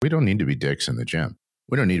We don't need to be dicks in the gym.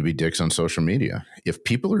 We don't need to be dicks on social media. If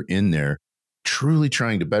people are in there truly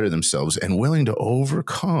trying to better themselves and willing to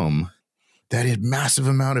overcome that massive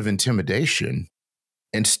amount of intimidation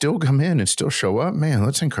and still come in and still show up, man,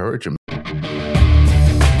 let's encourage them.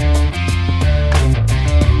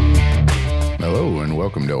 Hello and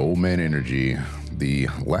welcome to Old Man Energy, the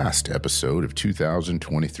last episode of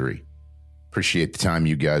 2023. Appreciate the time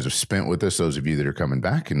you guys have spent with us, those of you that are coming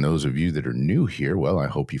back, and those of you that are new here. Well, I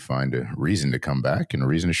hope you find a reason to come back and a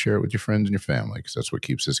reason to share it with your friends and your family, because that's what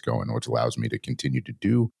keeps us going, what allows me to continue to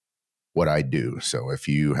do what I do. So if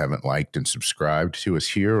you haven't liked and subscribed to us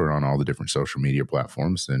here or on all the different social media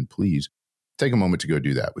platforms, then please take a moment to go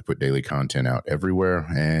do that. We put daily content out everywhere,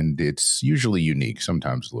 and it's usually unique,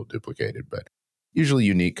 sometimes a little duplicated, but usually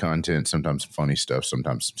unique content, sometimes funny stuff,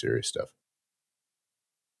 sometimes some serious stuff.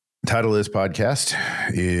 The title of this podcast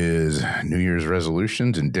is New Year's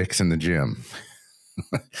Resolutions and Dicks in the Gym.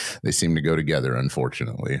 They seem to go together,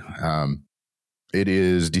 unfortunately. It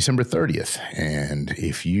is December 30th, and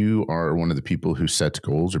if you are one of the people who sets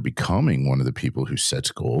goals or becoming one of the people who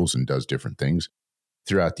sets goals and does different things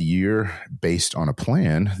throughout the year based on a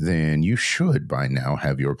plan, then you should by now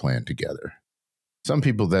have your plan together. Some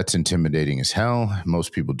people, that's intimidating as hell.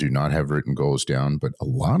 Most people do not have written goals down, but a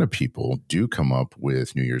lot of people do come up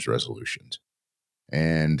with New Year's resolutions.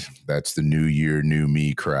 And that's the New Year, New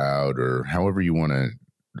Me crowd, or however you want to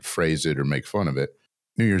phrase it or make fun of it.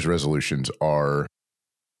 New Year's resolutions are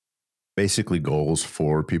basically goals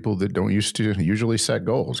for people that don't usually set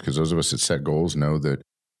goals, because those of us that set goals know that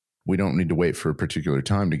we don't need to wait for a particular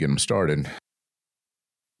time to get them started.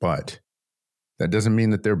 But that doesn't mean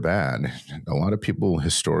that they're bad. A lot of people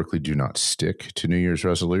historically do not stick to New Year's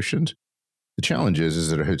resolutions. The challenge is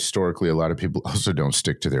that historically a lot of people also don't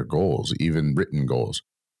stick to their goals, even written goals.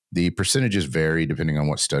 The percentages vary depending on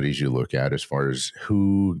what studies you look at as far as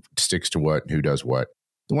who sticks to what, who does what.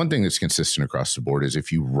 The one thing that's consistent across the board is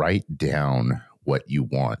if you write down what you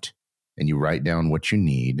want and you write down what you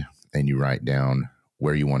need and you write down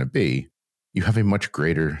where you want to be, you have a much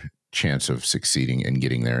greater chance of succeeding and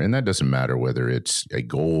getting there. And that doesn't matter whether it's a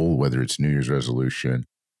goal, whether it's New Year's resolution,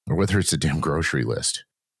 or whether it's a damn grocery list.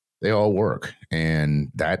 They all work.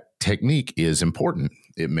 And that technique is important.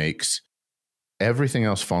 It makes everything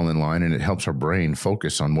else fall in line, and it helps our brain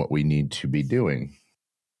focus on what we need to be doing.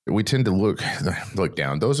 We tend to look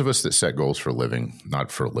down. Those of us that set goals for a living,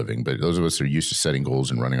 not for a living, but those of us that are used to setting goals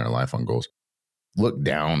and running our life on goals, look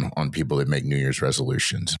down on people that make New Year's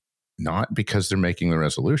resolutions. Not because they're making the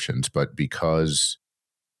resolutions, but because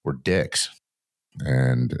we're dicks.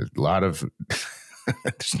 And a lot of,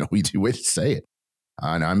 there's no easy way to say it.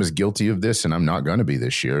 And I'm as guilty of this, and I'm not going to be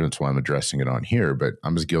this year. That's why I'm addressing it on here, but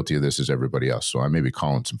I'm as guilty of this as everybody else. So I may be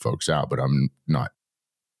calling some folks out, but I'm not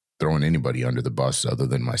throwing anybody under the bus other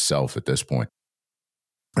than myself at this point.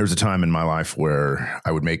 There was a time in my life where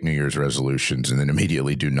I would make New Year's resolutions and then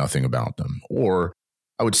immediately do nothing about them. Or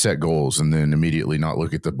I would set goals and then immediately not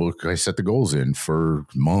look at the book I set the goals in for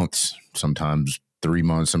months, sometimes 3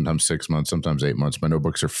 months, sometimes 6 months, sometimes 8 months. My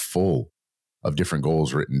notebooks are full of different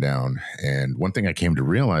goals written down. And one thing I came to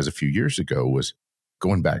realize a few years ago was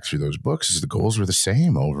going back through those books is the goals were the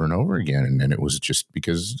same over and over again. And it was just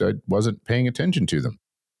because I wasn't paying attention to them.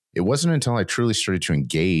 It wasn't until I truly started to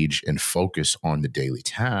engage and focus on the daily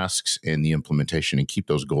tasks and the implementation and keep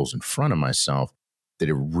those goals in front of myself that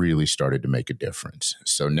it really started to make a difference.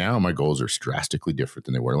 So now my goals are drastically different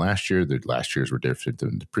than they were last year. The last year's were different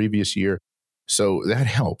than the previous year. So that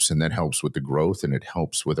helps, and that helps with the growth, and it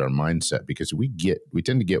helps with our mindset because we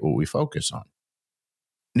tend to get what we focus on.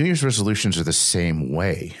 New Year's resolutions are the same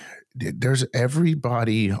way. There's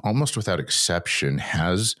everybody, almost without exception,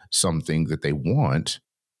 has something that they want,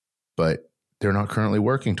 but they're not currently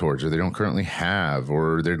working towards, or they don't currently have,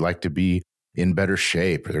 or they'd like to be in better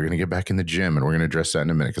shape, or they're going to get back in the gym. And we're going to address that in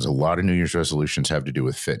a minute, because a lot of New Year's resolutions have to do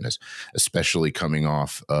with fitness, especially coming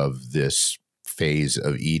off of this phase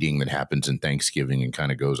of eating that happens in Thanksgiving and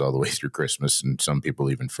kind of goes all the way through Christmas, and some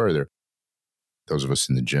people even further. Those of us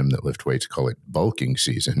in the gym that lift weights call it bulking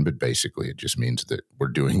season, but basically it just means that we're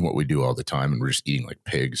doing what we do all the time and we're just eating like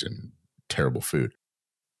pigs and terrible food.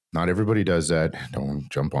 Not everybody does that. Don't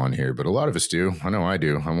jump on here, but a lot of us do. I know I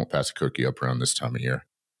do. I won't pass a cookie up around this time of year.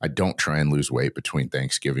 I don't try and lose weight between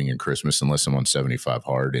Thanksgiving and Christmas unless I'm on 75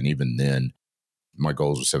 hard. And even then, my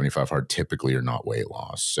goals with 75 hard typically are not weight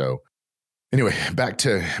loss. So anyway, back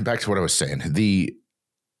to what I was saying. The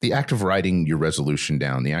act of writing your resolution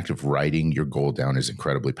down, the act of writing your goal down is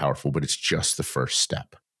incredibly powerful, but it's just the first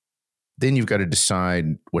step. Then you've got to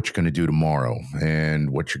decide what you're going to do tomorrow and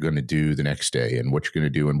what you're going to do the next day and what you're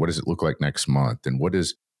going to do and what does it look like next month and what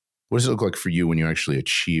does What does it look like for you when you actually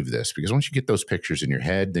achieve this? Because once you get those pictures in your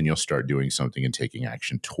head, then you'll start doing something and taking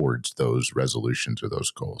action towards those resolutions or those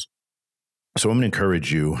goals. So I'm going to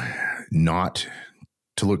encourage you not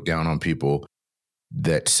to look down on people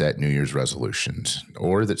that set New Year's resolutions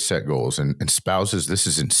or that set goals. And spouses, this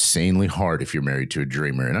is insanely hard if you're married to a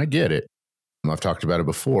dreamer. And I get it. I've talked about it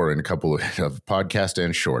before in a couple of podcasts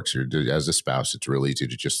and shorts. As a spouse, it's really easy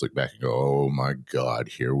to just look back and go, oh my God,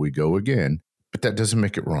 here we go again. But that doesn't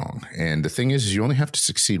make it wrong. And the thing is you only have to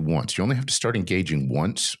succeed once. You only have to start engaging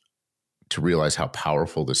once to realize how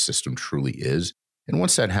powerful this system truly is. And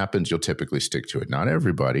once that happens, you'll typically stick to it. Not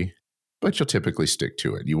everybody, but you'll typically stick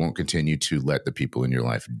to it. You won't continue to let the people in your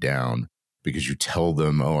life down because you tell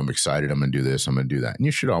them, oh, I'm excited, I'm going to do this, I'm going to do that. And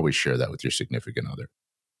you should always share that with your significant other.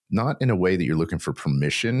 Not in a way that you're looking for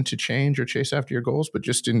permission to change or chase after your goals, but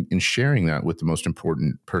just in sharing that with the most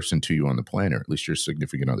important person to you on the planet, or at least your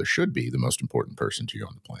significant other should be the most important person to you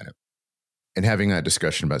on the planet. And having that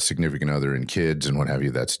discussion about significant other and kids and what have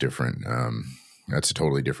you, that's different. That's a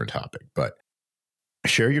totally different topic. But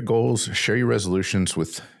share your goals, share your resolutions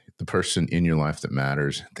with the person in your life that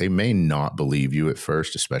matters. They may not believe you at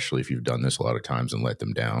first, especially if you've done this a lot of times and let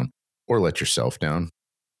them down or let yourself down.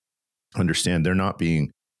 Understand they're not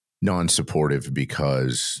being non-supportive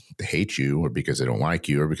because they hate you or because they don't like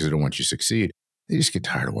you or because they don't want you to succeed. They just get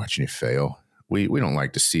tired of watching you fail. We don't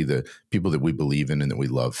like to see the people that we believe in and that we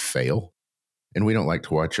love fail. And we don't like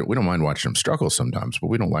to watch it. We don't mind watching them struggle sometimes,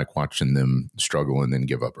 but we don't like watching them struggle and then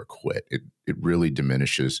give up or quit. It really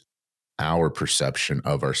diminishes our perception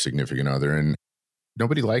of our significant other. And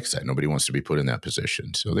nobody likes that. Nobody wants to be put in that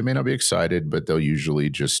position. So they may not be excited, but they'll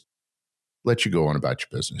usually just let you go on about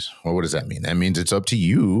your business. Well, what does that mean? That means it's up to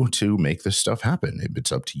you to make this stuff happen.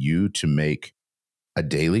 It's up to you to make a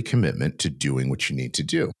daily commitment to doing what you need to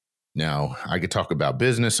do. Now, I could talk about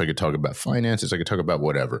business. I could talk about finances. I could talk about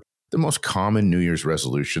whatever. The most common New Year's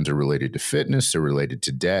resolutions are related to fitness, they're related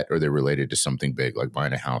to debt, or they're related to something big like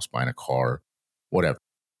buying a house, buying a car, whatever.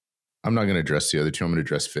 I'm not going to address the other two. I'm going to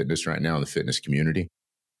address fitness right now in the fitness community,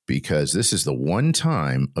 because this is the one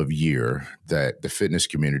time of year that the fitness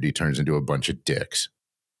community turns into a bunch of dicks.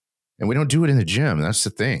 And we don't do it in the gym. That's the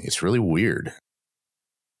thing. It's really weird.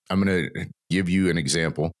 I'm going to give you an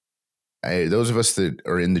example. Those of us that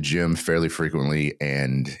are in the gym fairly frequently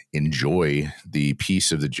and enjoy the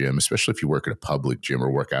peace of the gym, especially if you work at a public gym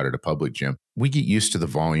or work out at a public gym, we get used to the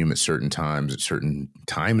volume at certain times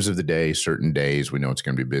of the day, certain days. We know it's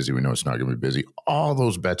going to be busy. We know it's not going to be busy. All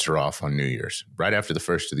those bets are off on New Year's. Right after the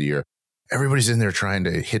first of the year, everybody's in there trying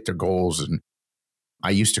to hit their goals. And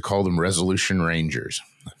I used to call them resolution rangers.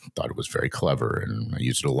 I thought it was very clever and I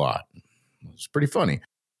used it a lot. It was pretty funny.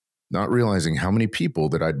 Not realizing how many people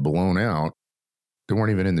that I'd blown out that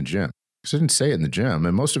weren't even in the gym. Because I didn't say it in the gym,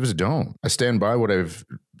 and most of us don't. I stand by what I've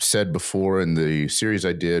said before in the series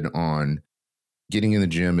I did on getting in the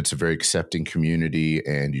gym. It's a very accepting community,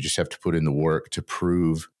 and you just have to put in the work to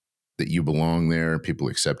prove that you belong there. People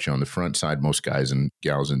accept you on the front side. Most guys and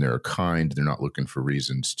gals in there are kind. They're not looking for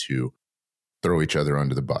reasons to throw each other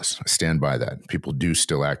under the bus. I stand by that. People do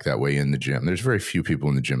still act that way in the gym. There's very few people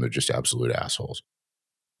in the gym that are just absolute assholes.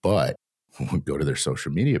 But when we go to their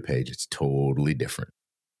social media page, it's totally different.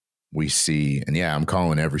 We see, and yeah, I'm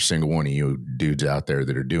calling every single one of you dudes out there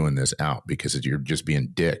that are doing this out because you're just being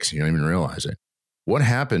dicks. You don't even realize it. What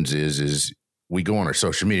happens is we go on our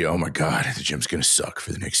social media. Oh my God, the gym's going to suck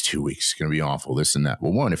for the next 2 weeks. It's going to be awful, this and that.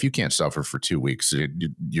 Well, one, if you can't suffer for 2 weeks,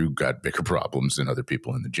 you've got bigger problems than other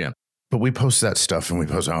people in the gym. But we post that stuff and we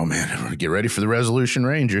post, oh man, get ready for the Resolution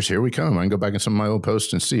Rangers. Here we come. I can go back in some of my old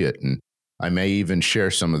posts and see it. And I may even share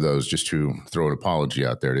some of those just to throw an apology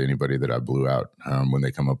out there to anybody that I blew out when they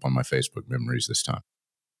come up on my Facebook memories this time.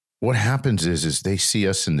 What happens is they see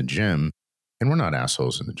us in the gym, and we're not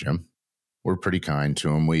assholes in the gym. We're pretty kind to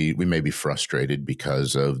them. We may be frustrated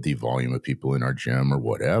because of the volume of people in our gym or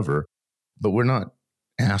whatever, but we're not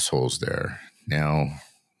assholes there. Now,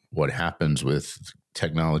 what happens with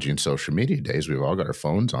technology and social media days, we've all got our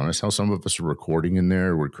phones on us. How some of us are recording in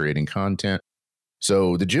there, we're creating content.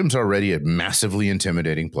 So the gym's already a massively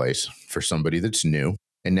intimidating place for somebody that's new.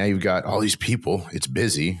 And now you've got all these people, it's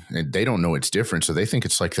busy, and they don't know it's different. So they think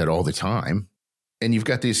it's like that all the time. And you've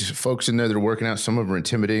got these folks in there that are working out. Some of them are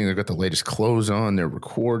intimidating. They've got the latest clothes on. They're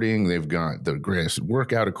recording. They've got the greatest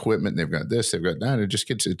workout equipment. They've got this. They've got that.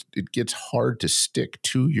 It gets hard to stick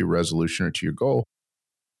to your resolution or to your goal.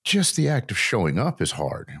 Just the act of showing up is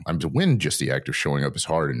hard. To win just the act of showing up is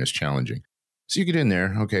hard and it's challenging. So you get in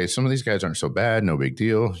there, okay, some of these guys aren't so bad, no big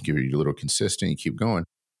deal. Give it a little consistent, you keep going.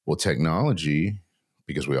 Well, technology,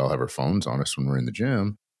 because we all have our phones on us when we're in the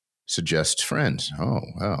gym, suggest friends. Oh,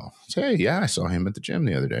 well, hey, yeah, I saw him at the gym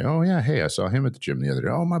the other day. Oh, yeah, hey, I saw him at the gym the other day.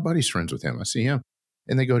 Oh, my buddy's friends with him. I see him.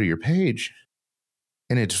 And they go to your page,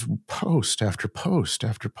 and it's post after post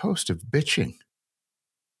after post of bitching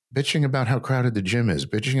about how crowded the gym is,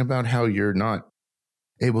 bitching about how you're not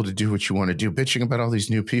able to do what you want to do, bitching about all these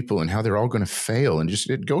new people and how they're all going to fail. And just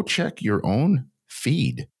go check your own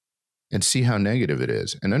feed and see how negative it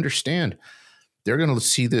is, and understand they're going to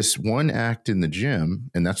see this one act in the gym,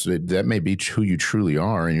 and that may be who you truly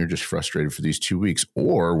are, and you're just frustrated for these 2 weeks,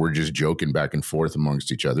 or we're just joking back and forth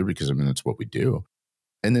amongst each other because, I mean, that's what we do.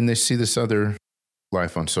 And then they see this other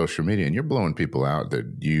life on social media, and you're blowing people out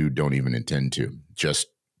that you don't even intend to, just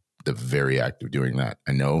the very act of doing that.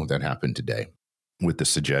 I know that happened today with the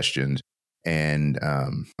suggestions, and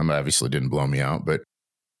obviously didn't blow me out, but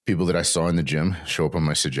people that I saw in the gym show up on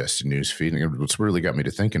my suggested news feed. And what's really got me to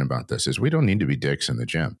thinking about this is we don't need to be dicks in the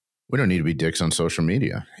gym. We don't need to be dicks on social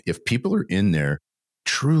media. If people are in there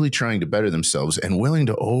truly trying to better themselves and willing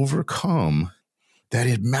to overcome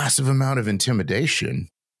that massive amount of intimidation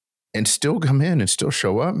and still come in and still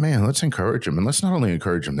show up, man, let's encourage them. And let's not only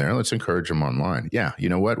encourage them there, let's encourage them online. Yeah, you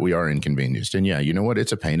know what? We are inconvenienced. And yeah, you know what?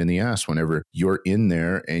 It's a pain in the ass whenever you're in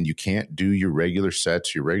there and you can't do your regular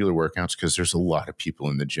sets, your regular workouts, because there's a lot of people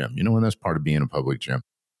in the gym. You know, and that's part of being a public gym.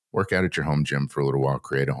 Work out at your home gym for a little while,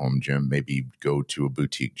 create a home gym, maybe go to a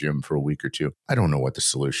boutique gym for a week or two. I don't know what the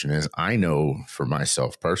solution is. I know for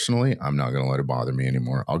myself personally, I'm not going to let it bother me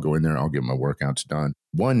anymore. I'll go in there, I'll get my workouts done.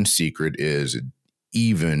 One secret is,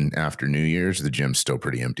 even after New Year's, the gym's still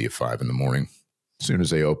pretty empty at 5 in the morning. As soon as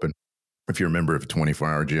they open, if you're a member of a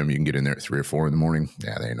 24-hour gym, you can get in there at 3 or 4 in the morning.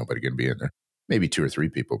 Yeah, there ain't nobody going to be in there. Maybe 2 or 3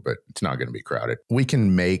 people, but it's not going to be crowded. We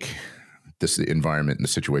can make this environment and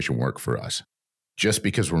the situation work for us. Just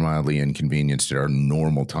because we're mildly inconvenienced at our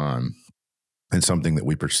normal time and something that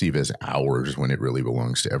we perceive as ours when it really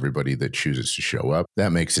belongs to everybody that chooses to show up,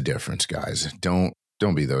 that makes a difference, guys. Don't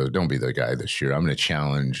be the guy this year. I'm going to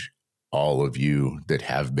challenge all of you that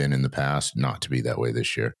have been in the past not to be that way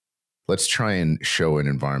this year. Let's try and show an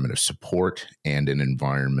environment of support and an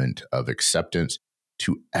environment of acceptance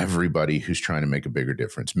to everybody who's trying to make a bigger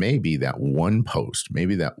difference. Maybe that one post,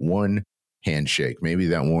 maybe that one handshake, maybe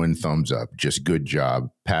that one thumbs up, just good job,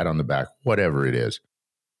 pat on the back, whatever it is.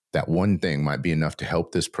 That one thing might be enough to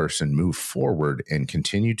help this person move forward and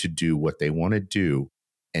continue to do what they want to do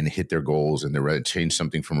and hit their goals and change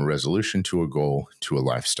something from a resolution to a goal to a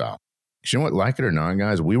lifestyle. You know what? Like it or not,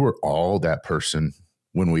 guys, we were all that person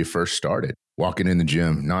when we first started, walking in the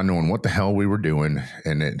gym, not knowing what the hell we were doing.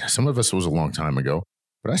 And some of us was a long time ago,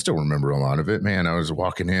 but I still remember a lot of it. Man, I was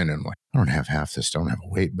walking in and I'm like, I don't have half this. I don't have a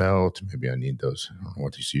weight belt. Maybe I need those. I don't know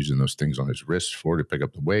what he's using those things on his wrists for to pick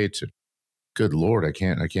up the weights. And good Lord, I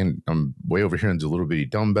can't. I'm way over here into little bitty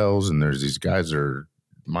dumbbells. And there's these guys that are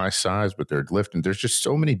my size, but they're lifting. There's just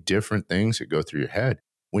so many different things that go through your head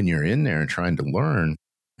when you're in there and trying to learn,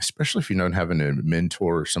 especially if you're not having a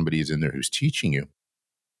mentor or somebody is in there who's teaching you.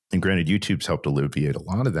 And granted, YouTube's helped alleviate a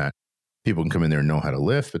lot of that. People can come in there and know how to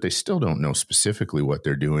lift, but they still don't know specifically what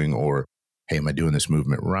they're doing or, hey, am I doing this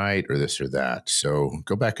movement right or this or that? So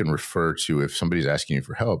go back and refer to, if somebody's asking you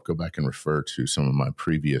for help, go back and refer to some of my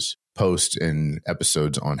previous posts and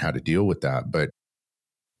episodes on how to deal with that. But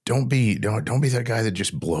don't be that guy that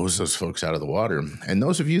just blows those folks out of the water. And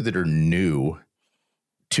those of you that are new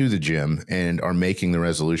to the gym and are making the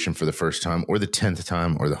resolution for the first time or the 10th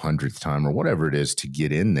time or the 100th time or whatever it is to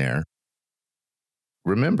get in there,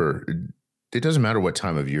 remember, it doesn't matter what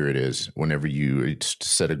time of year it is. Whenever you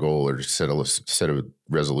set a goal or set a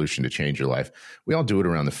resolution to change your life, we all do it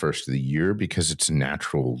around the first of the year because it's a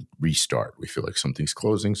natural restart. We feel like something's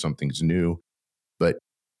closing, something's new. But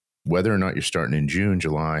whether or not you're starting in June,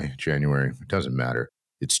 July, January, it doesn't matter.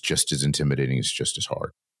 It's just as intimidating. It's just as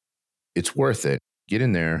hard. It's worth it. Get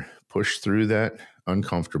in there, push through that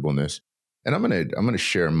uncomfortableness. And I'm gonna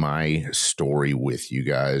share my story with you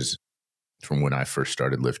guys from when I first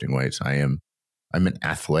started lifting weights. I'm an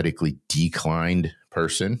athletically declined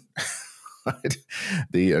person.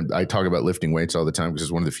 I talk about lifting weights all the time because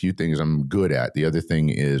it's one of the few things I'm good at. The other thing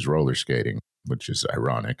is roller skating, which is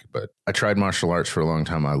ironic. But I tried martial arts for a long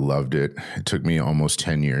time. I loved it. It took me almost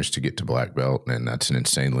 10 years to get to black belt, and that's an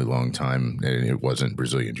insanely long time. And it wasn't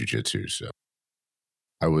Brazilian jiu-jitsu, so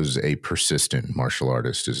I was a persistent martial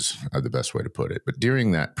artist is the best way to put it. But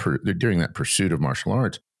during that pursuit of martial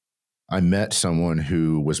arts, I met someone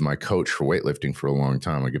who was my coach for weightlifting for a long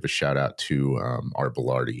time. I give a shout out to Art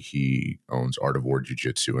Bilardi. He owns Art of War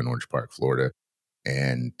Jiu-Jitsu in Orange Park, Florida.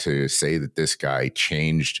 And to say that this guy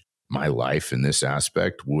changed my life in this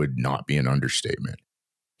aspect would not be an understatement.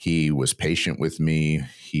 He was patient with me.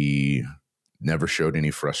 He never showed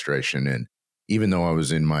any frustration. And even though I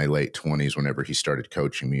was in my late 20s, whenever he started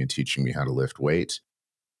coaching me and teaching me how to lift weights,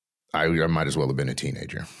 I might as well have been a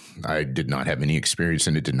teenager. I did not have any experience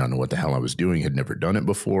in it, did not know what the hell I was doing, had never done it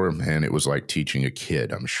before. And it was like teaching a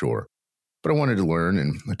kid, I'm sure. But I wanted to learn,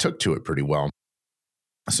 and I took to it pretty well.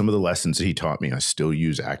 Some of the lessons that he taught me, I still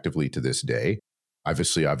use actively to this day.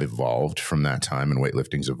 Obviously, I've evolved from that time, and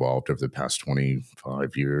weightlifting's evolved over the past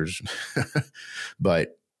 25 years.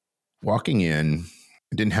 But walking in,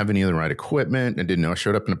 I didn't have any of the right equipment. I didn't know. I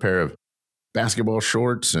showed up in a pair of basketball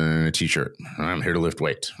shorts and a t-shirt. I'm here to lift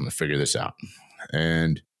weights. I'm going to figure this out.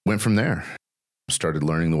 And went from there. Started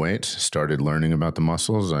learning the weights, started learning about the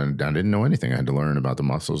muscles. And I didn't know anything. I had to learn about the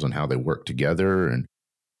muscles and how they work together and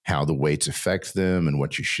how the weights affect them and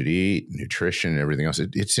what you should eat, nutrition and everything else.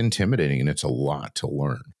 It's intimidating and it's a lot to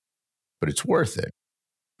learn, but it's worth it.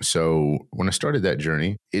 So when I started that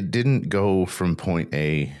journey, it didn't go from point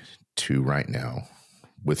A to right now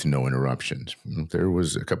with no interruptions. There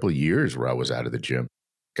was a couple of years where I was out of the gym,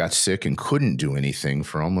 got sick and couldn't do anything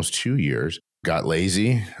for almost 2 years, got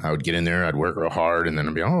lazy. I would get in there, I'd work real hard, and then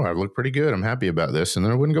I'd be, I look pretty good. I'm happy about this. And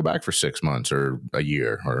then I wouldn't go back for 6 months or a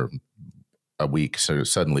year or a week. So it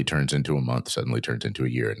suddenly turns into a month, suddenly turns into a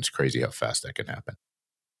year. And it's crazy how fast that can happen.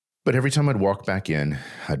 But every time I'd walk back in,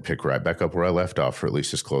 I'd pick right back up where I left off, or at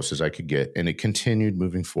least as close as I could get. And it continued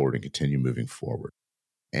moving forward and continued moving forward.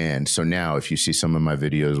 And so now if you see some of my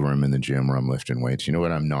videos where I'm in the gym, where I'm lifting weights, you know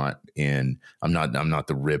what? I'm not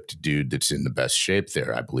the ripped dude that's in the best shape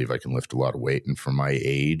there. I believe I can lift a lot of weight. And for my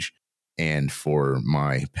age and for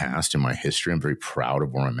my past and my history, I'm very proud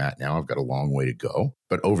of where I'm at now. I've got a long way to go.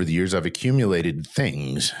 But over the years, I've accumulated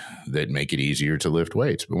things that make it easier to lift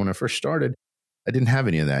weights. But when I first started, I didn't have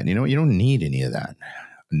any of that. And you know what? You don't need any of that.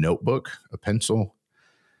 A notebook, a pencil,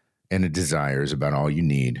 and a desire is about all you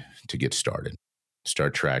need to get started.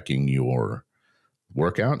 Start tracking your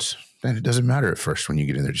workouts. And it doesn't matter at first when you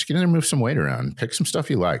get in there. Just get in there, move some weight around, pick some stuff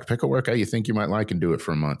you like, pick a workout you think you might like and do it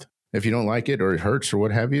for a month. If you don't like it or it hurts or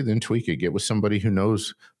what have you, then tweak it. Get with somebody who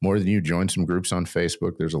knows more than you. Join some groups on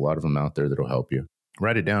Facebook. There's a lot of them out there that'll help you.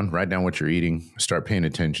 Write it down. Write down what you're eating. Start paying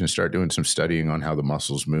attention. Start doing some studying on how the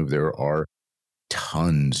muscles move. There are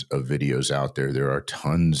tons of videos out there. There are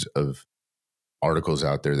tons of articles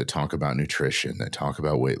out there that talk about nutrition, that talk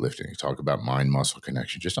about weightlifting, that talk about mind-muscle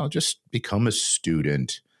connection. Just become a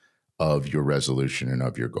student of your resolution and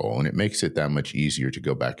of your goal. And it makes it that much easier to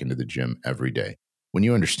go back into the gym every day. When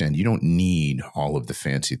you understand you don't need all of the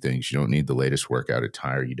fancy things, you don't need the latest workout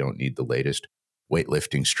attire, you don't need the latest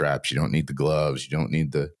weightlifting straps, you don't need the gloves, you don't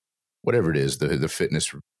need the whatever it is, the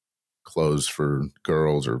fitness clothes for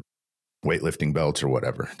girls or weightlifting belts or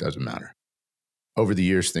whatever. It doesn't matter. Over the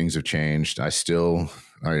years, things have changed. I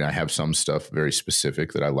have some stuff very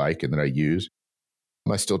specific that I like and that I use.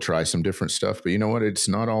 I still try some different stuff, but you know what? It's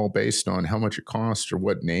not all based on how much it costs or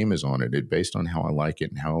what name is on it. It's based on how I like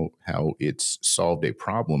it and how it's solved a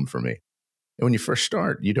problem for me. And when you first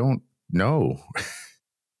start, you don't know.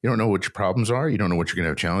 You don't know what your problems are. You don't know what you're going to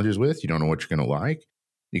have challenges with. You don't know what you're going to like.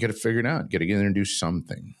 You got to figure it out. You got to get in there and do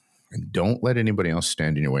something. And don't let anybody else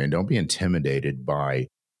stand in your way. And don't be intimidated by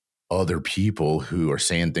other people who are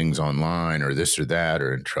saying things online or this or that.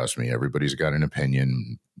 And trust me, everybody's got an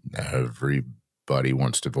opinion. Everybody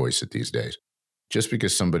wants to voice it these days. Just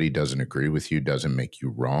because somebody doesn't agree with you doesn't make you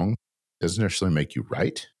wrong. Doesn't necessarily make you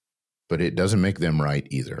right, but it doesn't make them right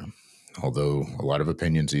either. Although a lot of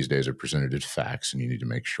opinions these days are presented as facts and you need to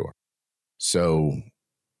make sure. So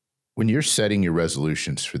when you're setting your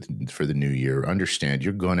resolutions for the new year, understand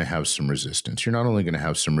you're going to have some resistance. You're not only going to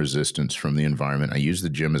have some resistance from the environment. I use the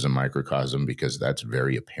gym as a microcosm because that's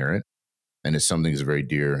very apparent and it's something that's very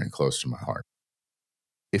dear and close to my heart.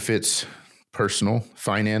 If it's personal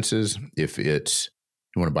finances, if it's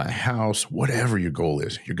you want to buy a house, whatever your goal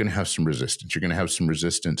is, you're going to have some resistance. You're going to have some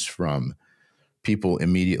resistance from people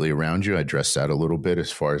immediately around you. I address that a little bit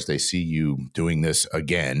as far as they see you doing this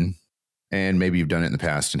again. And maybe you've done it in the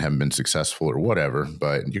past and haven't been successful or whatever,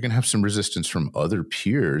 but you're going to have some resistance from other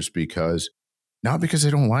peers not because they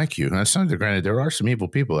don't like you. And that's not granted, there are some evil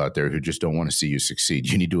people out there who just don't want to see you succeed.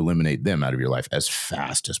 You need to eliminate them out of your life as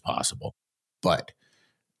fast as possible. But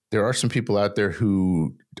there are some people out there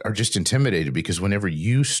who are just intimidated because whenever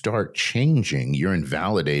you start changing, you're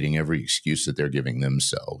invalidating every excuse that they're giving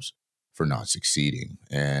themselves for not succeeding.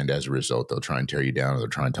 And as a result, they'll try and tear you down or they'll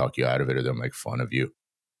try and talk you out of it or they'll make fun of you.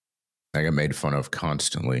 I got made fun of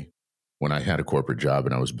constantly when I had a corporate job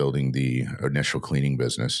and I was building the initial cleaning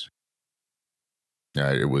business.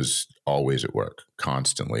 It was always at work,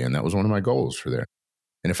 constantly. And that was one of my goals for there.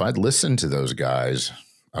 And if I'd listened to those guys,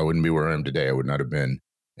 I wouldn't be where I am today. I would not have been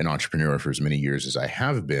an entrepreneur for as many years as I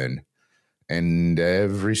have been. And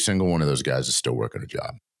every single one of those guys is still working a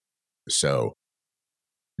job. So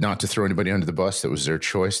not to throw anybody under the bus, that was their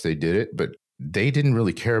choice. They did it, but they didn't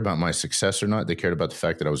really care about my success or not. They cared about the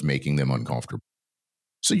fact that I was making them uncomfortable.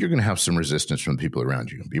 So you're going to have some resistance from the people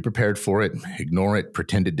around you. Be prepared for it. Ignore it.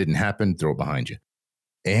 Pretend it didn't happen. Throw it behind you.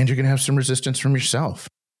 And you're going to have some resistance from yourself.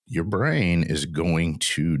 Your brain is going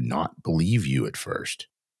to not believe you at first.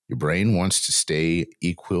 Your brain wants to stay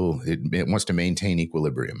equal. It wants to maintain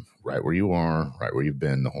equilibrium right where you are, right where you've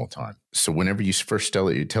been the whole time. So whenever you first tell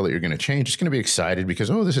it you're going to change, it's going to be excited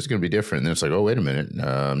because, oh, this is going to be different. And then it's like, oh, wait a minute.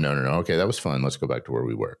 No. Okay, that was fun. Let's go back to where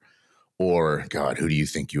we were. Or, God, who do you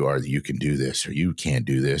think you are that you can do this, or you can't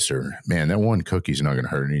do this, or, man, that one cookie's not going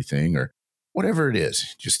to hurt anything, or whatever it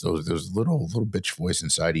is. Just those little bitch voice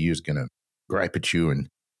inside of you is going to gripe at you and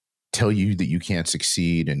tell you that you can't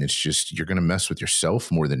succeed. And it's just, you're going to mess with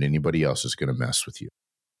yourself more than anybody else is going to mess with you.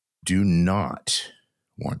 Do not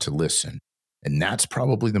want to listen. And that's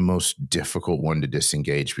probably the most difficult one to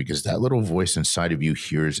disengage, because that little voice inside of you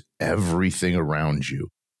hears everything around you,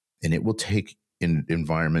 and it will take in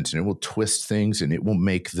environments and it will twist things and it will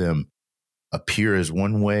make them appear as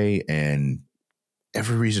one way and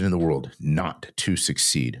every reason in the world not to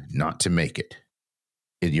succeed, not to make it.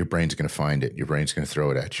 And your brain's going to find it. Your brain's going to throw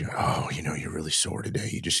it at you. Oh, you're really sore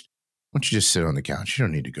today. Why don't you just sit on the couch? You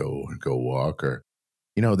don't need to go walk, or,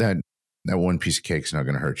 that one piece of cake's not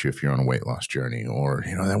going to hurt you if you're on a weight loss journey, or,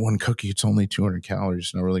 that one cookie, it's only 200 calories.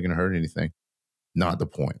 It's not really going to hurt anything. Not the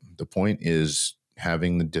point. The point is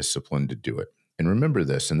having the discipline to do it. And remember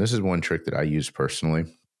this, and this is one trick that I use personally,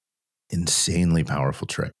 insanely powerful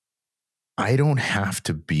trick. I don't have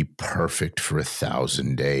to be perfect for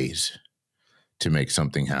 1,000 days to make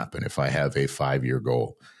something happen. If I have a 5-year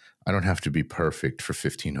goal, I don't have to be perfect for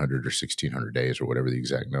 1,500 or 1,600 days or whatever the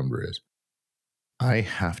exact number is. I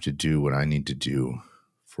have to do what I need to do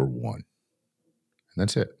for one. And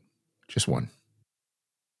that's it. Just one.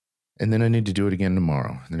 And then I need to do it again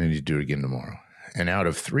tomorrow. And then I need to do it again tomorrow. And out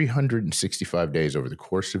of 365 days over the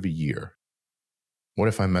course of a year, what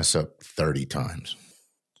if I mess up 30 times?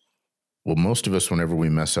 Well, most of us, whenever we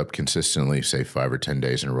mess up consistently, say 5 or 10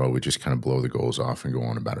 days in a row, we just kind of blow the goals off and go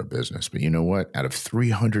on about our business. But you know what? Out of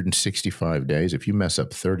 365 days, if you mess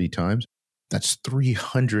up 30 times, that's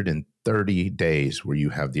 330 days where you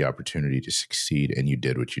have the opportunity to succeed and you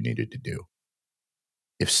did what you needed to do.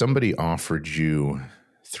 If somebody offered you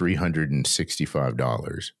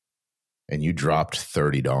 $365 and you dropped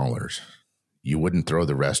 $30, you wouldn't throw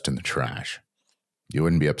the rest in the trash. You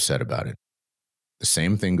wouldn't be upset about it. The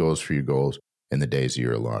same thing goes for your goals and the days that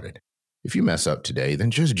you're allotted. If you mess up today,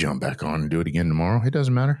 then just jump back on and do it again tomorrow. It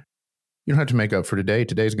doesn't matter. You don't have to make up for today.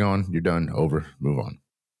 Today's gone. You're done. Over. Move on.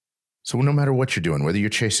 So no matter what you're doing, whether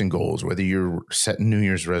you're chasing goals, whether you're setting New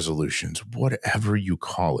Year's resolutions, whatever you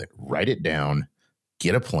call it, write it down,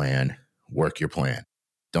 get a plan, work your plan.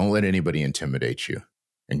 Don't let anybody intimidate you.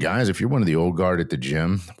 And guys, if you're one of the old guard at the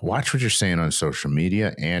gym, watch what you're saying on social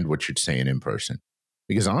media and what you're saying in person.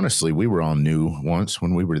 Because honestly, we were all new once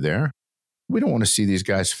when we were there. We don't want to see these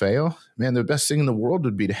guys fail. Man, the best thing in the world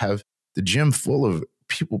would be to have the gym full of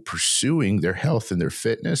people pursuing their health and their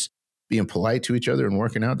fitness, being polite to each other and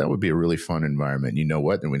working out. That would be a really fun environment. You know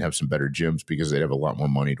what? Then we'd have some better gyms because they'd have a lot more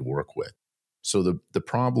money to work with. So the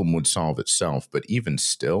problem would solve itself. But even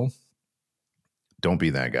still, don't be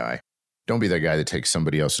that guy. Don't be that guy that takes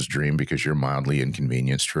somebody else's dream because you're mildly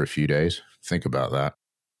inconvenienced for a few days. Think about that.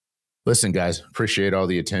 Listen, guys, appreciate all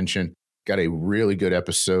the attention. Got a really good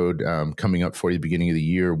episode coming up for you at the beginning of the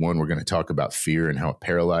year. One, we're going to talk about fear and how it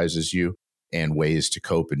paralyzes you and ways to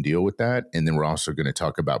cope and deal with that. And then we're also going to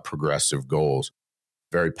talk about progressive goals.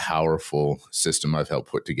 Very powerful system I've helped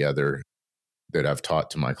put together that I've taught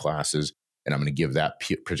to my classes. And I'm going to give that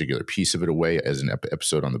particular piece of it away as an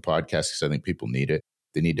episode on the podcast because I think people need it.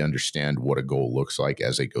 They need to understand what a goal looks like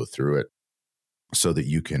as they go through it so that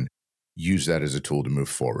you can use that as a tool to move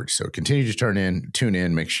forward. So continue to tune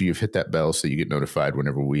in, make sure you've hit that bell so you get notified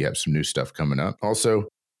whenever we have some new stuff coming up. Also,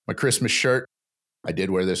 my Christmas shirt. I did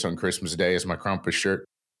wear this on Christmas Day as my Krampus shirt.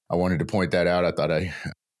 I wanted to point that out. I thought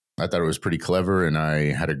it was pretty clever and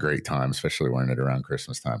I had a great time, especially wearing it around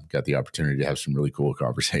Christmas time. Got the opportunity to have some really cool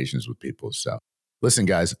conversations with people. So listen,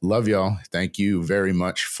 guys, love y'all. Thank you very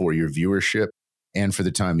much for your viewership and for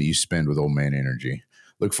the time that you spend with Old Man Energy.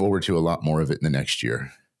 Look forward to a lot more of it in the next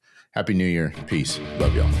year. Happy New Year. Peace.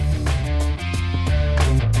 Love y'all.